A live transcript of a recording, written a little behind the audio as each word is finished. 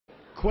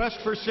Quest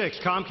for Six,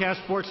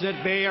 Comcast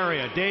SportsNet Bay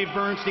Area. Dave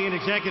Bernstein,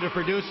 executive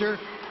producer.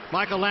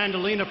 Michael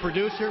Landolina,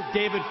 producer.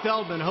 David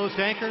Feldman, host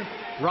anchor.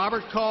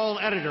 Robert Call,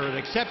 editor, and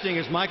accepting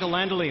is Michael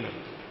Landolina.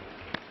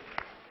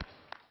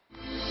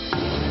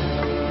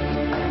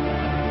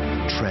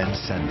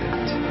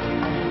 Transcendent,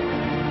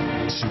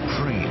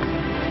 supreme,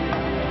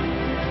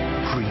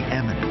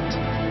 preeminent,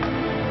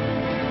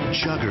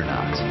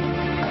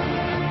 juggernaut.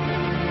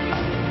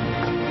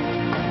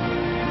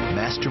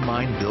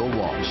 Mastermind Bill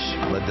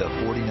Walsh led the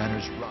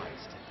 49ers' rise.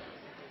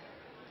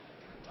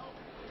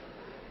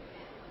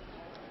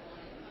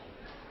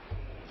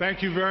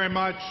 Thank you very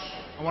much.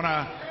 I want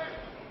to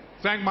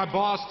thank my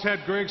boss, Ted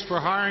Griggs, for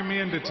hiring me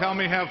and to tell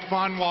me have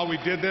fun while we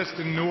did this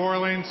in New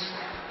Orleans.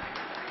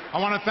 I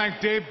want to thank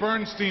Dave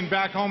Bernstein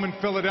back home in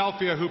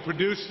Philadelphia who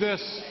produced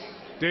this.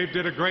 Dave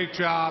did a great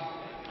job,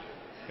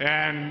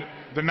 and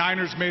the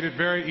Niners made it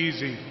very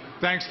easy.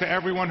 Thanks to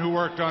everyone who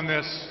worked on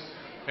this,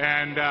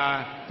 and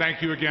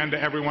thank you again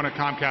to everyone at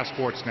Comcast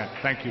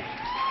SportsNet. Thank you.